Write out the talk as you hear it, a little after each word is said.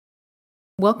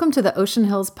Welcome to the Ocean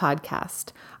Hills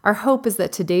Podcast. Our hope is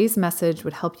that today's message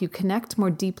would help you connect more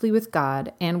deeply with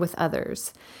God and with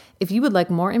others. If you would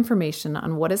like more information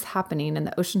on what is happening in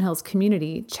the Ocean Hills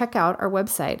community, check out our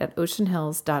website at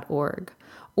oceanhills.org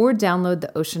or download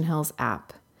the Ocean Hills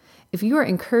app. If you are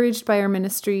encouraged by our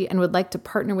ministry and would like to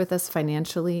partner with us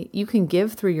financially, you can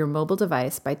give through your mobile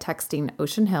device by texting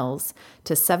Ocean Hills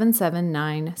to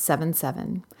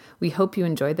 77977. We hope you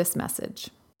enjoy this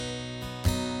message.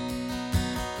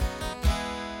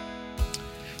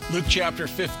 Luke chapter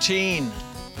 15.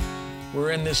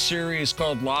 We're in this series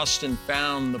called Lost and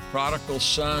Found, the prodigal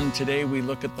son. Today we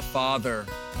look at the father.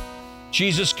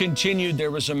 Jesus continued,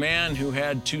 there was a man who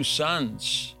had two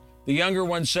sons. The younger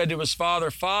one said to his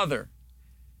father, "Father,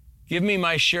 give me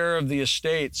my share of the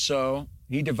estate." So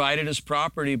he divided his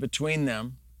property between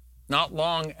them. Not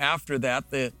long after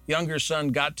that, the younger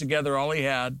son got together all he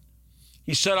had.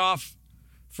 He set off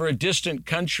for a distant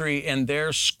country and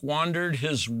there squandered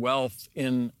his wealth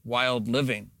in wild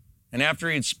living. And after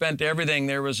he'd spent everything,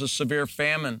 there was a severe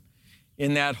famine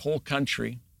in that whole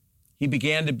country. He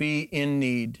began to be in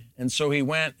need. And so he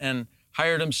went and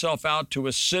hired himself out to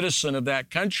a citizen of that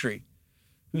country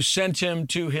who sent him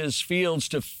to his fields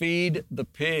to feed the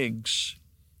pigs.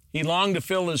 He longed to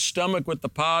fill his stomach with the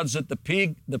pods that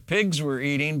the pigs were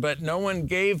eating, but no one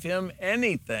gave him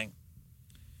anything.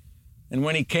 And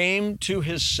when he came to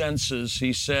his senses,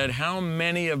 he said, "How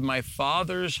many of my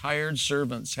father's hired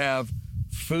servants have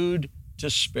food to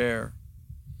spare?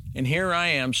 And here I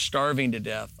am starving to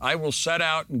death. I will set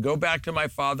out and go back to my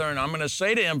father, and I'm going to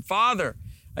say to him, 'Father,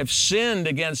 I've sinned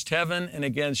against heaven and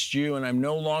against you, and I'm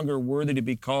no longer worthy to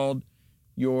be called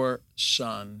your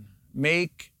son.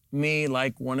 Make me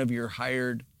like one of your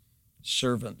hired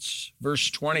servants.'" Verse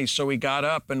 20, so he got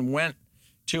up and went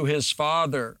to his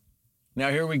father. Now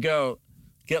here we go.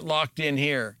 Get locked in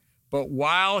here. But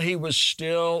while he was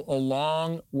still a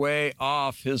long way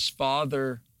off, his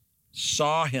father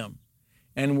saw him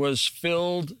and was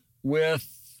filled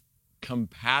with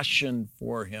compassion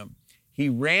for him. He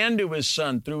ran to his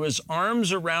son, threw his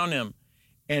arms around him,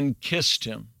 and kissed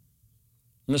him.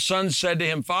 And the son said to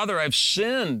him, "Father, I've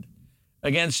sinned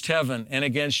against heaven and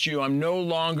against you. I'm no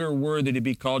longer worthy to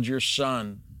be called your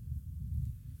son."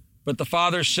 But the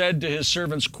father said to his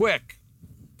servants, "Quick,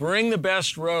 bring the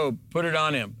best robe, put it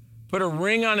on him. Put a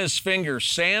ring on his finger,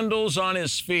 sandals on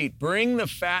his feet. Bring the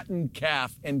fattened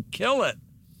calf and kill it.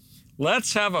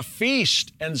 Let's have a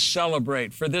feast and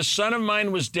celebrate. For this son of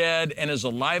mine was dead and is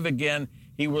alive again.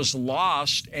 He was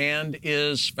lost and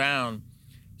is found."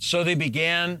 So they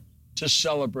began to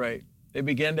celebrate. They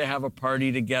began to have a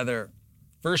party together.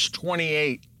 Verse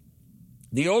 28,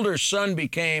 the older son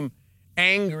became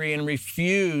angry and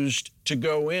refused to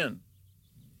go in.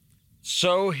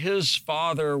 So his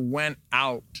father went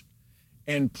out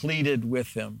and pleaded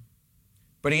with him.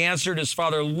 But he answered his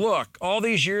father, "Look, all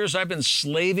these years I've been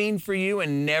slaving for you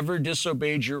and never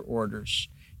disobeyed your orders.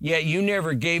 Yet you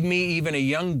never gave me even a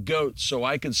young goat so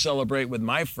I could celebrate with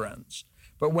my friends.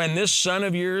 But when this son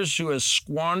of yours who has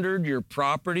squandered your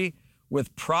property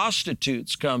with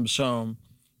prostitutes comes home,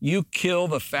 you kill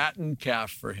the fattened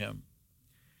calf for him."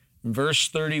 In verse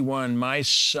 31, "My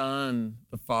son,"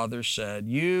 the father said,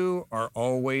 "you are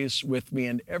always with me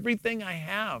and everything I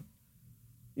have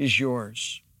is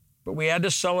yours. But we had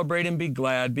to celebrate and be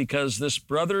glad because this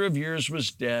brother of yours was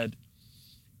dead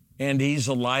and he's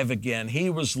alive again.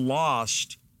 He was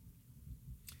lost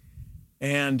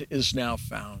and is now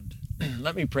found."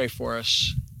 Let me pray for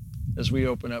us as we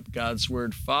open up God's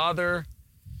word. Father,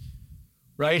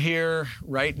 right here,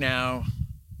 right now,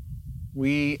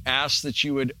 we ask that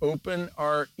you would open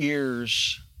our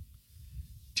ears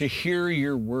to hear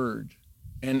your word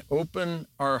and open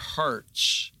our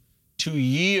hearts to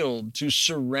yield, to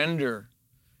surrender,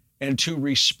 and to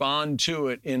respond to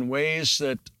it in ways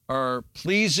that are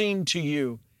pleasing to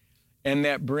you and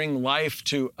that bring life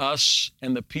to us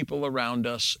and the people around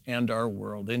us and our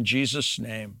world. In Jesus'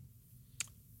 name,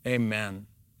 amen.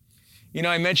 You know,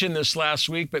 I mentioned this last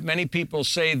week, but many people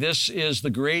say this is the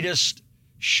greatest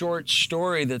short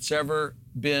story that's ever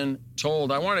been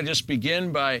told. I want to just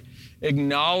begin by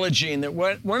acknowledging that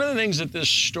one of the things that this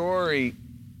story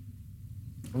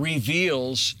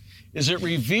reveals is it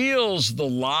reveals the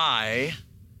lie,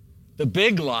 the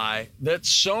big lie, that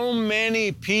so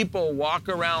many people walk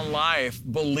around life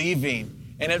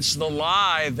believing. And it's the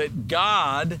lie that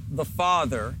God, the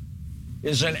Father,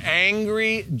 is an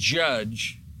angry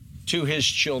judge to his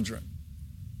children.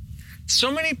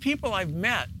 So many people I've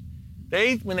met,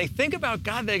 when they think about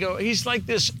God, they go, he's like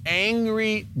this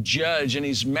angry judge and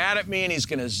he's mad at me and he's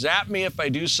going to zap me if I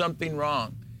do something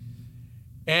wrong.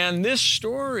 And this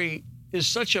story is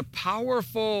such a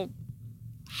powerful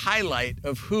highlight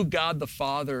of who God the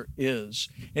Father is.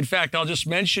 In fact, I'll just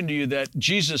mention to you that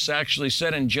Jesus actually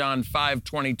said in John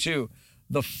 5:22,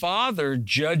 the Father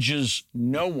judges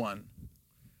no one,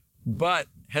 but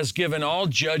has given all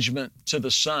judgment to the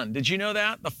Son. Did you know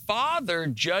that? The Father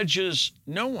judges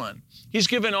no one. He's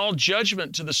given all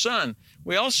judgment to the Son.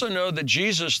 We also know that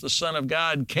Jesus, the Son of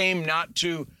God, came not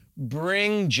to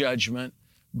bring judgment,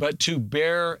 but to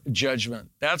bear judgment.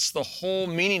 That's the whole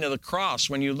meaning of the cross.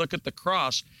 When you look at the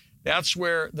cross, that's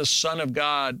where the Son of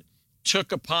God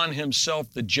took upon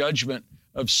himself the judgment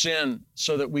of sin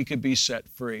so that we could be set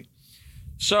free.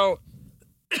 So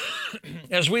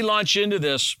as we launch into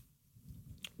this,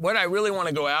 what I really want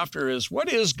to go after is,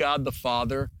 what is God the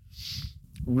Father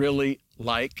really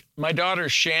like? My daughter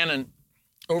Shannon,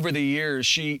 over the years,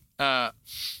 she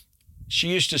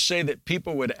used to say that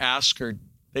people would ask her,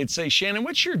 they'd say, Shannon,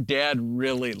 what's your dad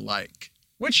really like?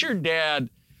 What's your dad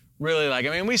really like? I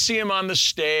mean, we see him on the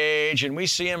stage and we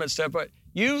see him at stuff, but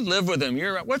you live with him.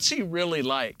 What's he really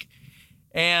like?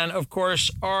 And of course,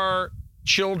 our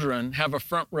children have a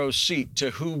front row seat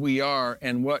to who we are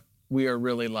and what we are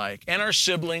really like, and our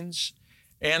siblings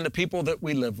and the people that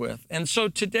we live with. And so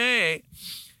today,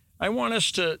 I want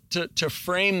us to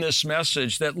frame this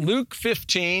message that Luke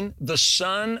 15, the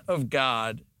Son of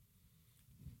God,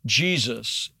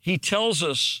 Jesus, he tells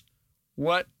us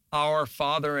what our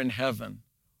Father in heaven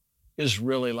is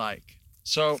really like.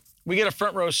 So we get a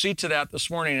front row seat to that this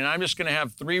morning, and I'm just going to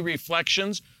have 3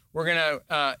 reflections. We're going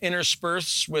to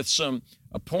intersperse with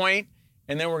a point,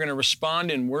 and then we're going to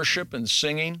respond in worship and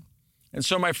singing. And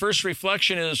so my first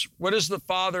reflection is, what's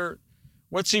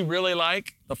he really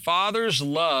like? The Father's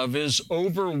love is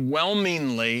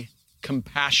overwhelmingly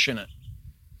compassionate.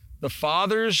 The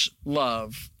Father's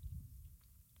love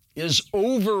is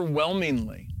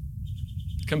overwhelmingly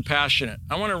compassionate.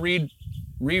 I want to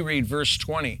reread verse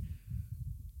 20.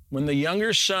 When the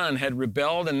younger son had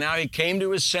rebelled and now he came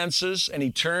to his senses and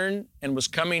he turned and was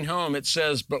coming home, it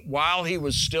says, but while he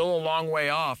was still a long way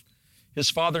off, his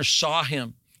father saw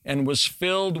him and was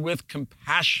filled with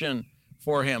compassion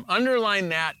for him. Underline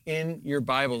that in your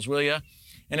Bibles, will you?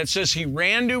 And it says he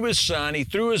ran to his son, he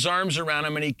threw his arms around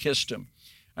him, and he kissed him.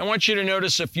 I want you to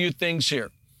notice a few things here.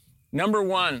 Number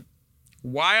 1,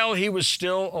 while he was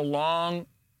still a long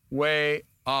way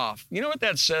off. You know what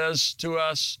that says to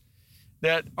us?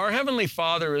 That our Heavenly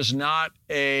Father is not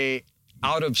a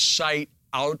out of sight,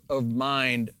 out of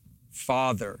mind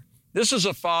Father. This is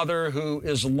a Father who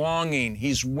is longing,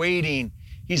 he's waiting,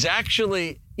 he's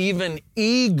actually even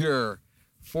eager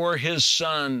for his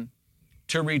son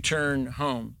to return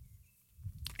home.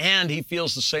 And he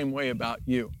feels the same way about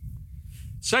you.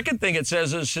 Second thing it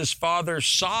says is his father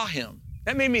saw him.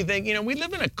 That made me think, we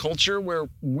live in a culture where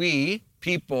we,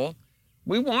 people,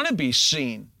 we want to be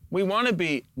seen. We want to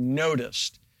be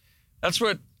noticed. That's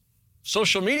what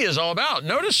social media is all about.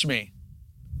 Notice me,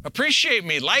 appreciate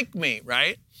me, like me,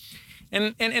 right?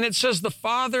 And it says the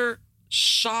Father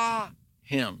saw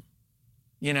him.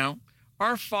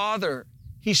 Our Father,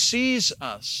 he sees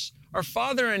us. Our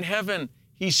Father in heaven,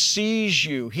 he sees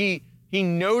you. He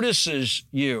notices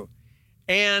you.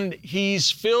 And he's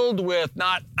filled with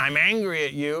not, I'm angry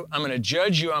at you, I'm going to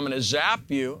judge you, I'm going to zap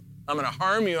you, I'm going to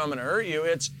harm you, I'm going to hurt you.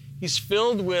 He's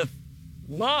filled with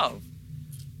love.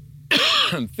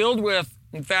 Filled with,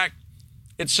 in fact,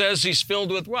 it says he's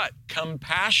filled with what?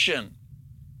 Compassion.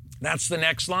 That's the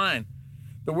next line.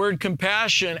 The word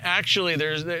compassion, actually,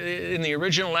 in the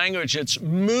original language, it's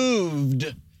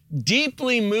moved,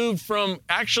 deeply moved from,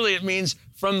 actually it means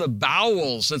from the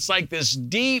bowels. It's like this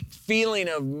deep feeling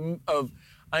of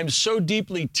I'm so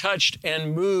deeply touched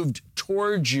and moved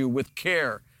towards you with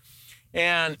care.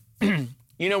 And,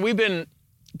 we've been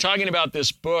talking about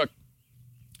this book,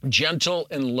 Gentle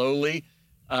and Lowly,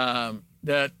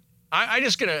 that I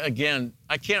just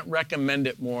I can't recommend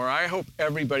it more. I hope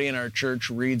everybody in our church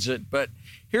reads it. But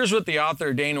here's what the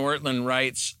author, Dane Ortlund,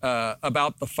 writes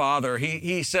about the Father.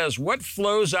 He says, what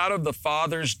flows out of the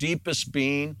Father's deepest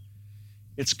being?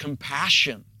 It's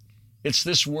compassion. It's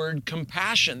this word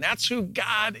compassion. That's who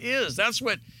God is. That's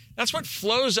what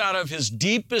flows out of his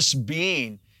deepest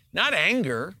being. Not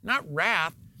anger, not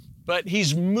wrath, but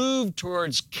he's moved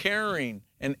towards caring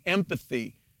and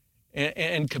empathy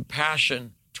and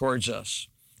compassion towards us.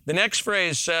 The next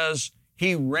phrase says,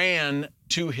 he ran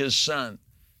to his son.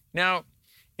 Now,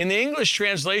 in the English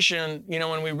translation,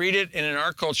 when we read it, and in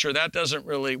our culture, that doesn't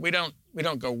really, we don't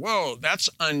go, whoa, that's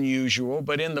unusual.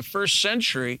 But in the first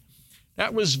century,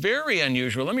 that was very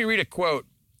unusual. Let me read a quote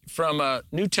from a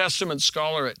New Testament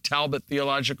scholar at Talbot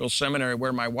Theological Seminary,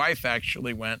 where my wife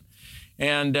actually went.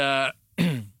 And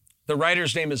The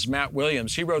writer's name is Matt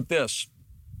Williams. He wrote this: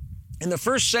 in the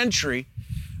first century,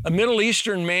 a Middle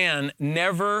Eastern man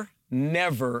never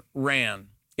ran.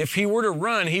 If he were to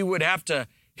run, he would have to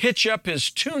hitch up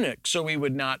his tunic so he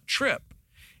would not trip.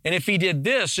 And if he did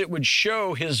this, it would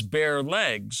show his bare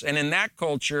legs. And in that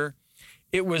culture,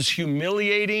 it was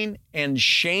humiliating and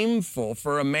shameful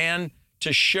for a man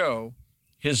to show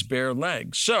his bare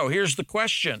legs. So here's the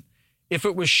question. If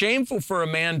it was shameful for a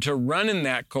man to run in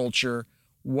that culture,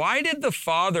 why did the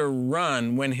father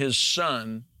run when his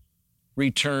son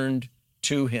returned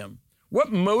to him?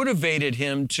 What motivated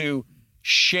him to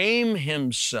shame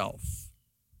himself?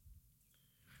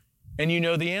 And you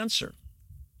know the answer.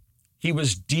 He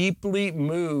was deeply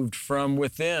moved from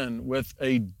within with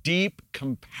a deep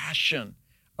compassion,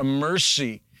 a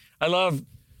mercy. I love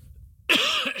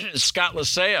Scott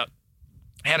Lasea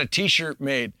had a t-shirt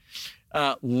made,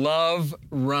 Love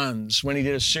Runs, when he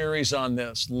did a series on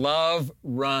this. Love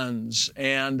runs.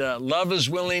 And love is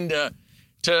willing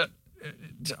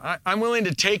I'm willing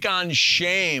to take on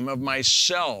shame of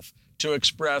myself to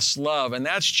express love. And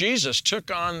that's Jesus,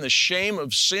 took on the shame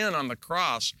of sin on the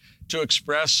cross to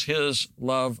express his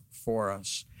love for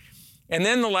us. And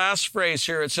then the last phrase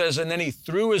here, it says, and then he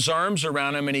threw his arms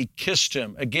around him and he kissed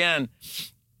him. Again,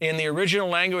 in the original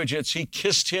language, it's he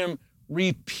kissed him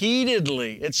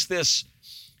repeatedly. It's this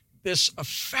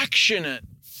affectionate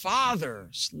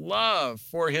father's love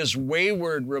for his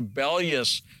wayward,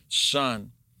 rebellious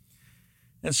son.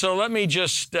 And so let me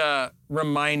just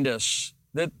remind us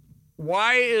that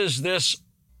why is the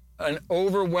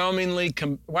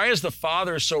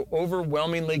Father so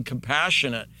overwhelmingly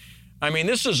compassionate? I mean,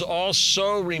 this is all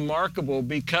so remarkable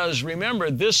because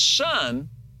remember, this son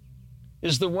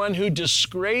is the one who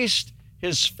disgraced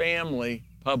his family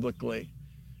publicly.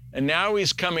 And now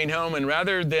he's coming home, and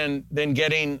rather than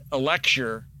getting a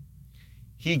lecture,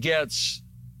 he gets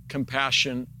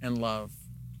compassion and love.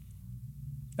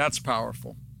 That's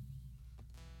powerful.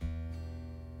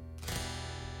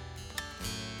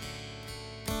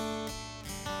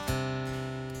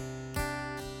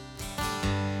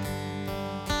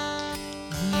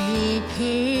 Your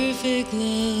perfect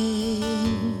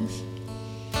love,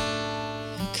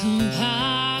 your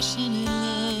compassionate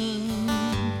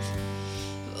love,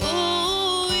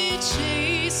 oh, it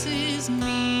chases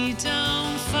me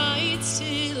down, fights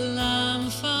till I'm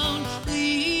found,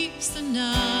 leaves the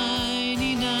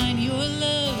 99. Your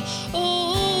love,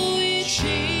 oh, it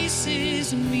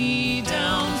chases me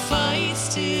down,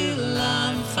 fights till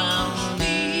I'm found,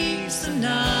 leaves the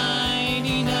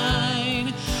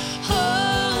 99.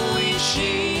 Oh, it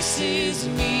chases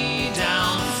me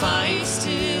down, fights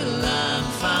till I'm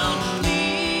found,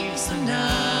 leaves the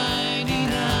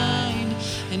 99.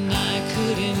 And I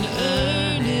couldn't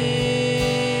earn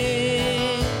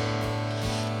it,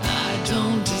 I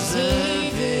don't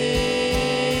deserve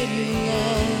it,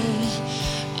 yeah.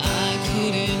 I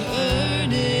couldn't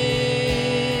earn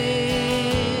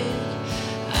it,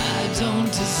 I don't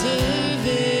deserve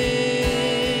it.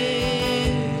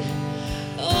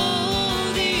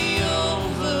 Oh, the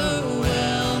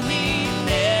overwhelming,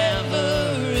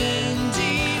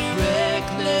 never-ending,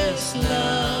 reckless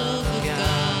love of God.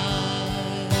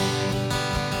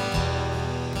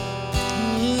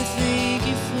 Oh, thank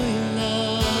you for your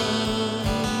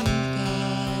love,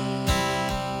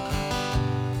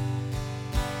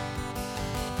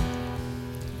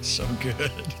 God. So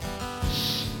good.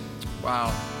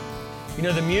 Wow. You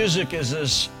know, the music is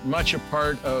as much a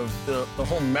part of the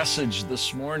whole message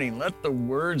this morning. Let the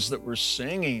words that we're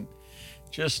singing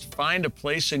just find a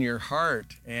place in your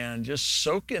heart and just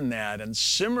soak in that and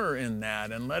simmer in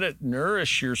that and let it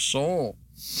nourish your soul.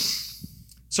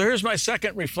 So here's my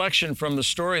second reflection from the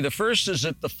story. The first is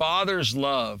that the Father's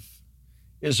love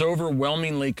is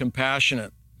overwhelmingly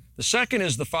compassionate. The second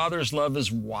is the Father's love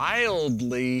is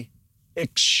wildly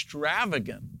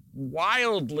extravagant.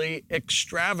 Wildly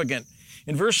extravagant.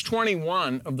 In verse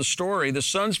 21 of the story, the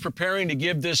son's preparing to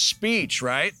give this speech,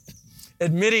 right?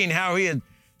 Admitting how he had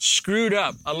screwed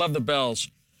up. I love the bells.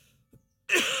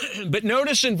 But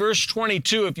notice in verse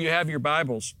 22, if you have your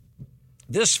Bibles,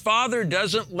 this father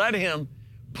doesn't let him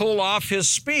pull off his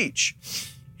speech.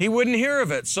 He wouldn't hear of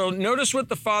it. So notice what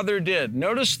the father did.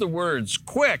 Notice the words,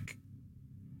 quick.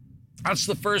 That's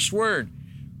the first word,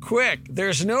 quick.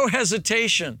 There's no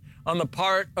hesitation on the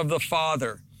part of the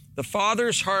father. The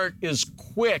Father's heart is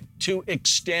quick to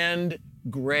extend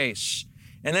grace.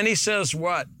 And then he says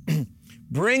what?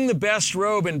 Bring the best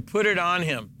robe and put it on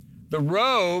him. The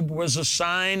robe was a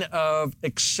sign of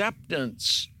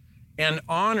acceptance and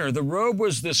honor. The robe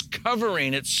was this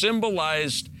covering. It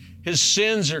symbolized his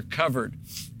sins are covered.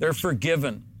 They're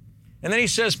forgiven. And then he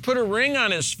says, put a ring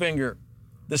on his finger.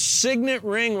 The signet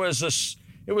ring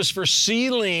it was for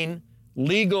sealing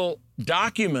legal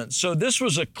documents. So this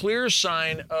was a clear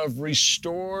sign of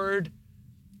restored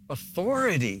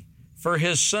authority for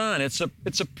his son. It's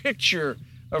a picture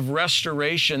of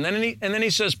restoration. And then he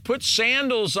says, put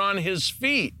sandals on his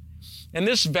feet. And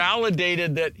this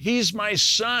validated that he's my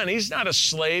son. He's not a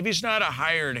slave. He's not a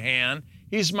hired hand.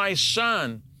 He's my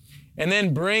son. And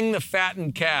then bring the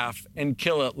fattened calf and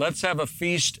kill it. Let's have a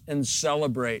feast and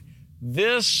celebrate.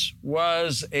 This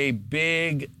was a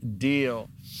big deal.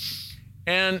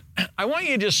 And I want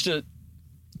you just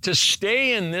to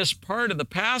stay in this part of the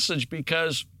passage,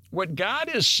 because what God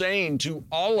is saying to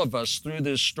all of us through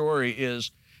this story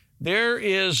is there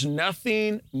is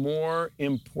nothing more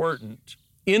important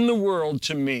in the world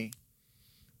to me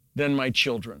than my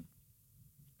children,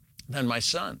 than my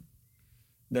son,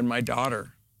 than my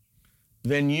daughter,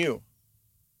 than you,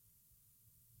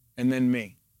 and then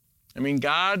me. I mean,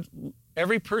 God,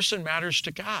 every person matters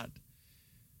to God.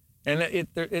 And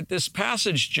this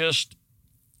passage just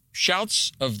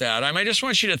shouts of that. I just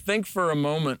want you to think for a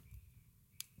moment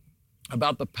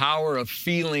about the power of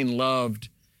feeling loved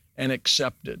and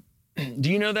accepted.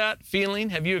 Do you know that feeling?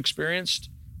 Have you experienced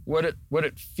what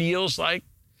it feels like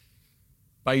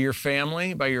by your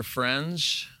family, by your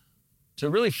friends, to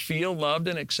really feel loved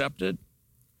and accepted,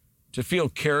 to feel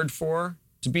cared for,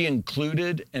 to be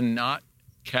included and not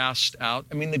cast out?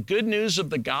 I mean, the good news of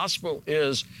the gospel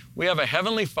is we have a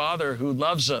heavenly Father who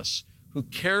loves us, who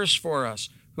cares for us,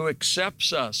 who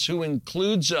accepts us, who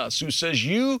includes us, who says,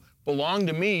 you belong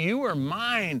to me, you are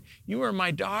mine, you are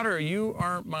my daughter, you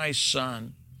are my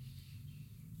son.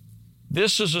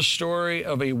 This is a story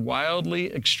of a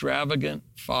wildly extravagant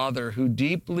father who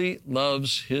deeply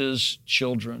loves his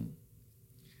children.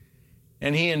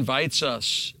 And he invites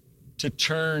us to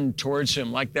turn towards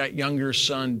him like that younger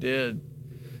son did,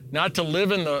 not to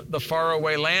live in the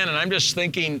faraway land. And I'm just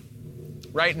thinking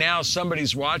right now,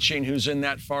 somebody's watching who's in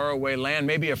that faraway land,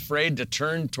 maybe afraid to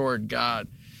turn toward God.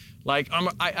 Like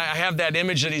I have that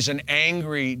image that he's an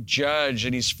angry judge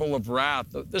and he's full of wrath.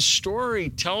 The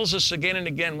story tells us again and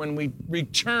again, when we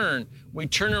turn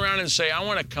around and say, I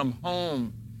want to come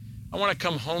home. I want to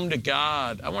come home to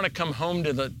God. I want to come home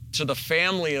to the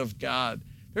family of God.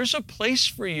 There's a place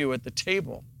for you at the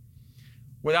table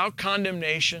without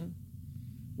condemnation,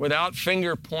 without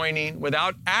finger pointing,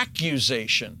 without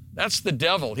accusation. That's the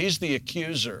devil. He's the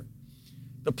accuser.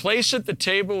 The place at the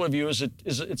table of you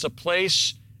it's a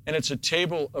place, and it's a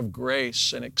table of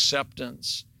grace and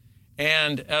acceptance.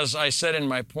 And as I said in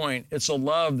my point, it's a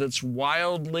love that's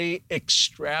wildly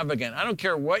extravagant. I don't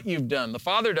care what you've done. The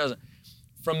Father doesn't.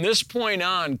 From this point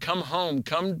on, come home,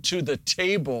 come to the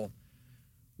table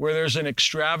where there's an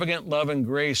extravagant love and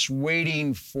grace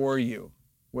waiting for you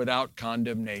without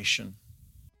condemnation.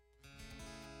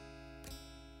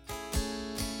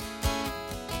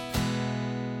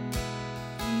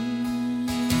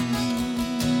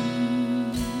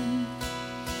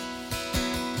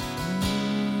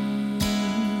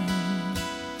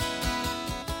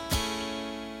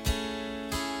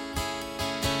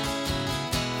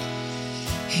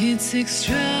 It's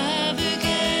extravagant,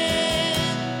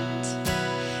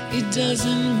 it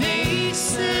doesn't make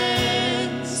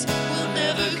sense, we'll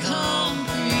never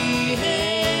comprehend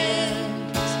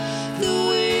the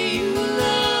way you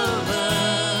love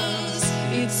us.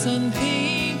 It's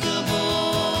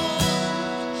unthinkable,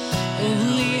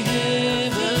 only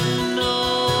heaven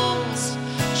knows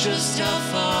just how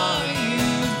far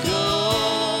you'd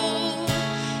go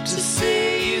to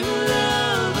say you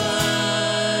love us.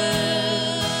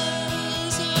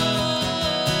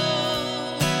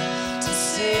 To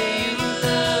say you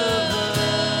love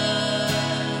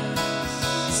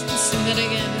us. Let's sing that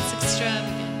again. It's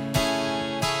extravagant.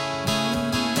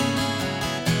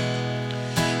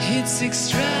 It's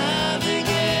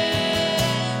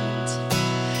extravagant.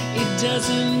 It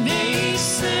doesn't make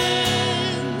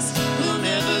sense. We'll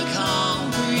never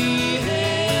comprehend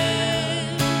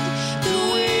the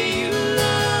way you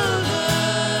love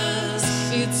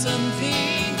us. It's unthinkable.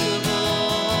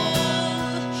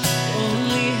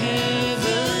 Only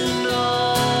heaven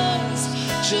knows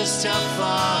just how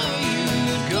far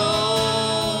you'd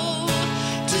go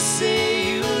to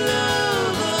say you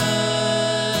love us.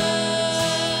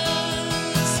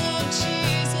 Oh,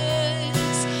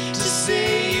 Jesus, to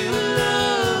say you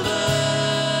love us.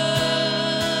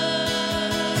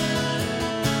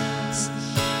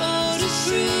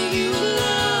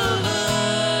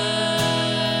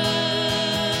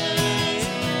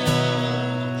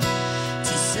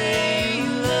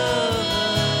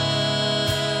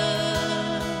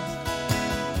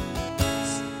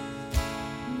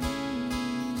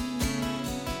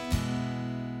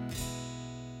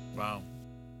 Wow.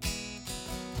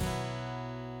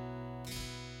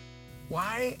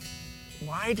 Why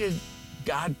did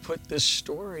God put this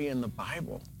story in the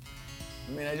Bible?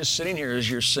 I mean, I just sitting here as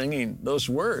you're singing those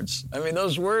words. I mean,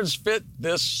 those words fit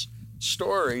this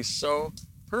story so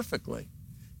perfectly.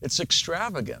 It's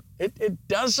extravagant. It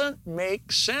doesn't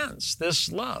make sense,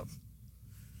 this love.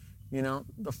 You know,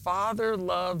 the Father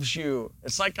loves you.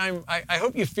 It's like I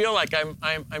hope you feel like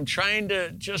I'm trying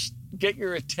to just get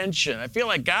your attention. I feel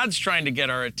like God's trying to get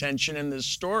our attention in this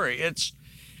story. It's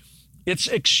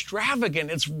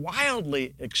extravagant. It's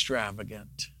wildly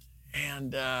extravagant.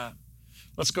 And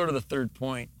let's go to the third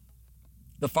point.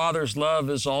 The Father's love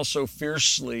is also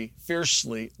fiercely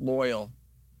loyal.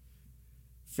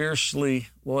 Fiercely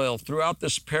loyal. Throughout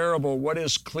this parable, what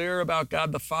is clear about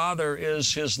God the Father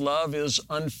is his love is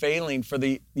unfailing for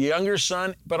the younger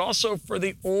son, but also for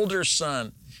the older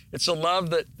son. It's a love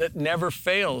that never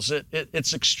fails.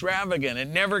 It's extravagant. It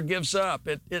never gives up.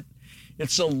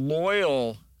 It's a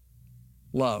loyal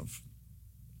love.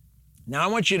 Now, I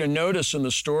want you to notice in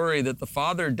the story that the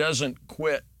Father doesn't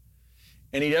quit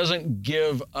and he doesn't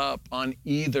give up on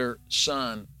either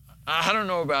son. I don't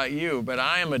know about you, but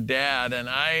I am a dad, and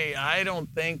I don't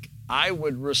think I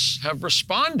would have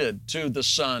responded to the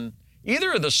son,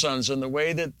 either of the sons, in the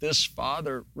way that this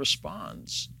father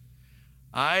responds.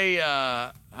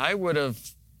 I would have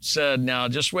said, now,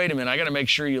 just wait a minute. I got to make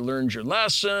sure you learned your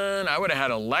lesson. I would have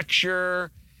had a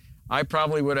lecture. I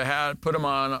probably would have put him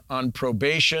on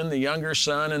probation, the younger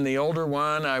son, and the older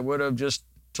one, I would have just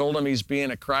told him he's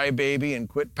being a crybaby and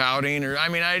quit pouting. Or, I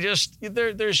mean,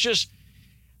 there's just...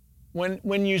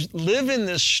 When you live in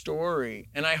this story,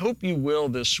 and I hope you will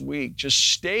this week,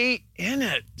 just stay in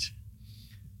it.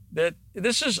 That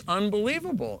this is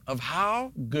unbelievable of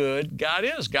how good God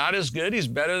is. God is good. He's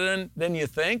better than you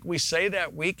think. We say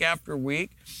that week after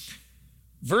week.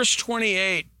 Verse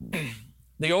 28,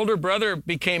 the older brother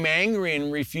became angry and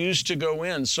refused to go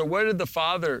in. So what did the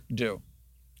father do?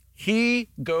 He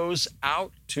goes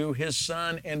out to his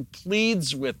son and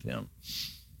pleads with him.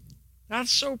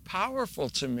 That's so powerful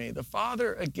to me. The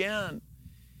Father, again,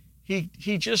 he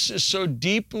just is so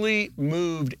deeply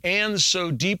moved and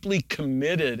so deeply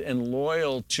committed and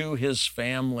loyal to his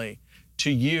family,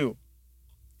 to you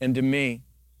and to me.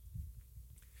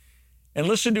 And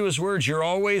listen to his words, you're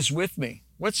always with me.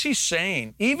 What's he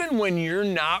saying? Even when you're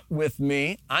not with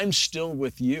me, I'm still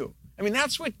with you. I mean,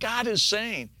 that's what God is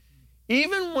saying.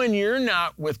 Even when you're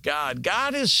not with God,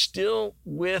 God is still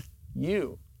with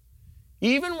you.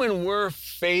 Even when we're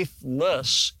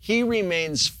faithless, he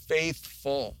remains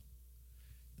faithful.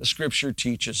 The scripture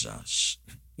teaches us.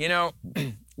 You know,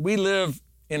 we live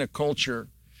in a culture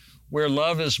where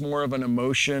love is more of an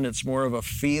emotion. It's more of a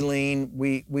feeling.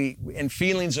 And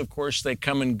feelings, of course, they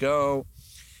come and go.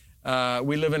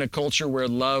 We live in a culture where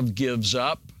love gives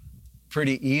up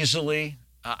pretty easily.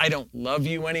 I don't love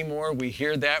you anymore. We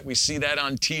hear that. We see that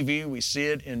on TV. We see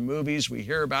it in movies. We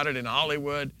hear about it in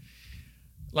Hollywood.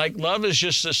 Like love is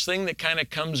just this thing that kind of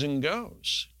comes and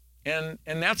goes. And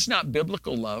that's not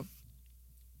biblical love.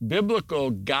 Biblical,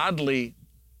 godly,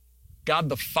 God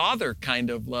the Father kind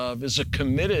of love is a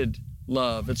committed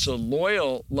love. It's a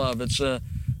loyal love. It's an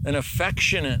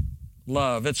affectionate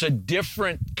love. It's a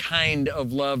different kind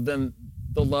of love than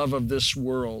the love of this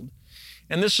world.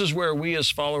 And this is where we as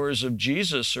followers of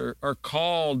Jesus are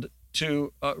called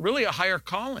to really a higher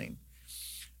calling.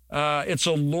 It's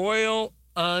a loyal,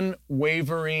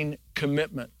 unwavering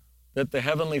commitment that the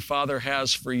Heavenly Father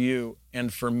has for you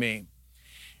and for me.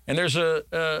 And there's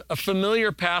a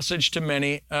familiar passage to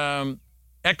many,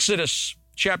 Exodus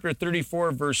chapter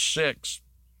 34, verse 6.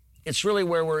 It's really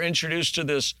where we're introduced to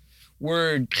this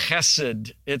word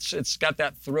chesed. It's got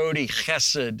that throaty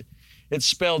chesed. It's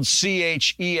spelled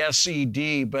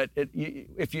C-H-E-S-E-D, but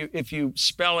if you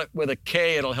spell it with a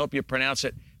K, it'll help you pronounce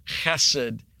it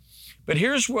chesed. But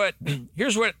here's what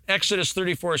Exodus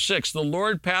 34:6, the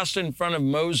Lord passed in front of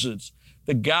Moses,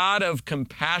 the God of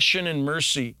compassion and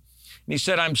mercy. And he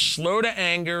said, I'm slow to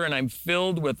anger and I'm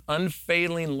filled with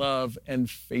unfailing love and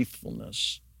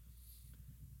faithfulness.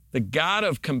 The God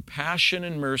of compassion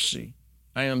and mercy.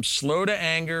 I am slow to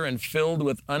anger and filled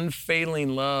with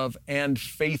unfailing love and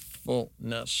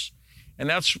faithfulness. And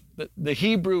that's the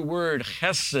Hebrew word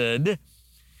chesed.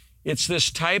 It's this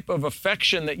type of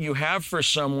affection that you have for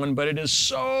someone, but it is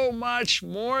so much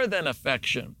more than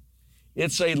affection.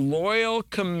 It's a loyal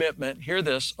commitment, hear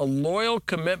this, a loyal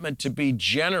commitment to be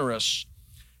generous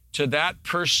to that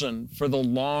person for the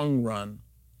long run.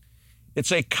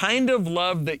 It's a kind of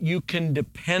love that you can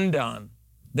depend on,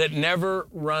 that never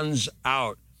runs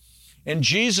out. And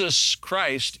Jesus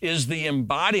Christ is the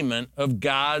embodiment of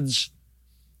God's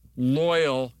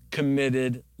loyal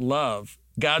committed love.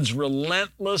 God's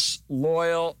relentless,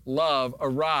 loyal love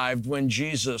arrived when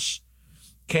Jesus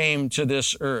came to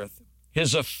this earth.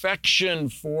 His affection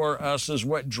for us is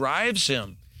what drives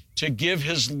him to give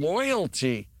his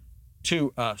loyalty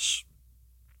to us.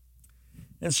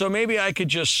 And so maybe I could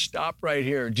just stop right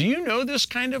here. Do you know this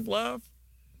kind of love?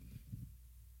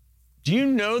 Do you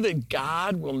know that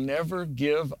God will never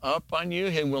give up on you?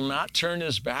 He will not turn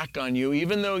his back on you,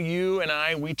 even though you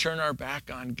and we turn our back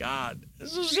on God.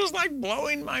 This is just like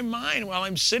blowing my mind while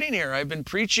I'm sitting here. I've been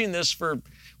preaching this for,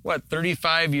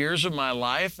 35 years of my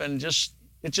life, and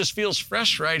it just feels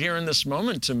fresh right here in this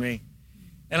moment to me.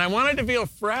 And I want it to feel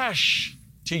fresh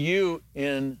to you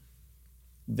in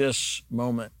this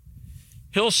moment.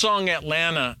 Hillsong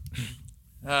Atlanta,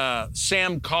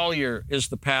 Sam Collier is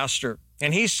the pastor.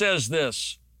 And he says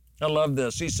this, I love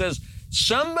this. He says,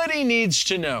 somebody needs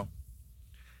to know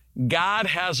God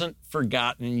hasn't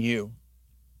forgotten you.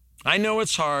 I know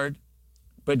it's hard,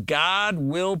 but God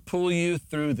will pull you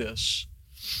through this.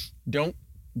 Don't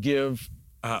give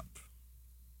up.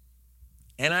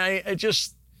 And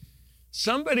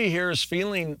somebody here is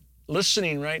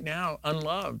listening right now,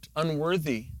 unloved,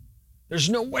 unworthy. There's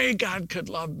no way God could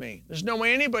love me. There's no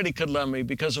way anybody could love me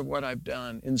because of what I've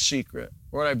done in secret,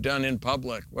 what I've done in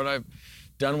public, what I've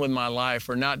done with my life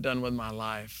or not done with my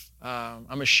life.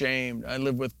 I'm ashamed. I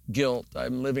live with guilt.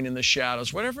 I'm living in the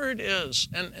shadows, whatever it is.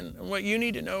 And what you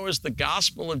need to know is the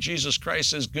gospel of Jesus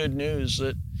Christ is good news,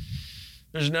 that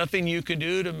there's nothing you can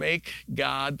do to make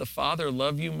God the Father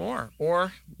love you more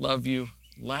or love you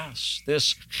less.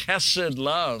 This chesed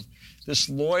love, this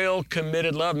loyal,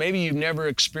 committed love. Maybe you've never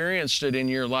experienced it in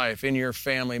your life, in your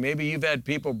family. Maybe you've had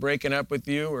people breaking up with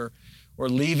you or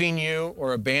leaving you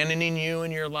or abandoning you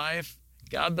in your life.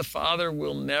 God the Father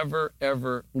will never,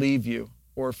 ever leave you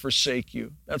or forsake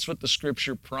you. That's what the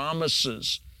Scripture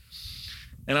promises.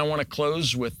 And I want to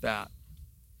close with that.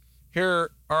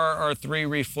 Here are our three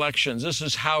reflections. This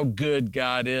is how good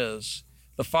God is.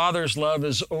 The Father's love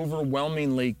is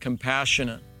overwhelmingly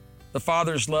compassionate. The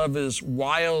Father's love is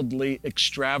wildly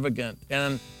extravagant,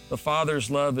 and the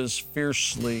Father's love is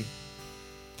fiercely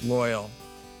loyal.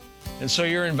 And so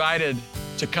you're invited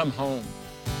to come home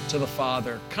to the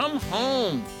Father. Come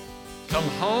home. Come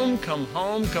home, come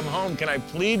home, come home. Can I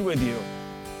plead with you?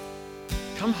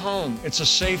 Come home. It's a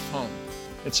safe home.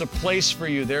 It's a place for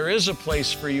you. There is a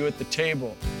place for you at the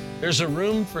table. There's a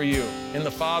room for you in the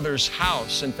Father's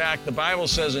house. In fact, the Bible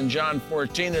says in John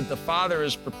 14 that the Father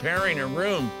is preparing a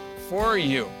room for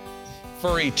you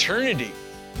for eternity.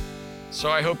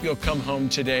 So I hope you'll come home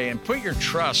today and put your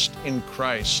trust in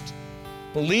Christ.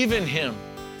 Believe in him,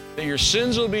 that your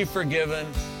sins will be forgiven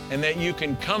and that you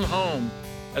can come home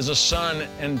as a son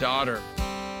and daughter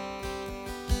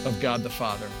of God the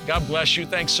Father. God bless you.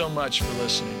 Thanks so much for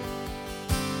listening.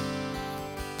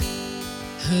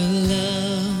 Her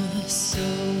love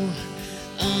so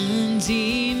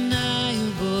undeniable,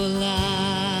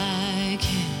 I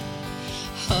can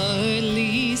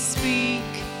hardly speak.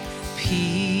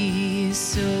 Peace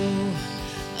so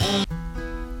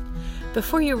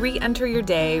Before you re-enter your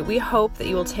day, we hope that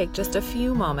you will take just a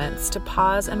few moments to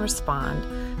pause and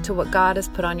respond to what God has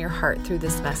put on your heart through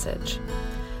this message.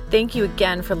 Thank you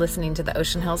again for listening to the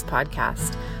Ocean Hills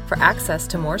Podcast. For access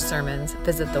to more sermons,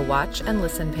 visit the Watch and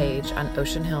Listen page on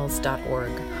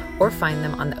oceanhills.org or find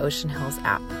them on the Ocean Hills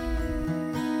app.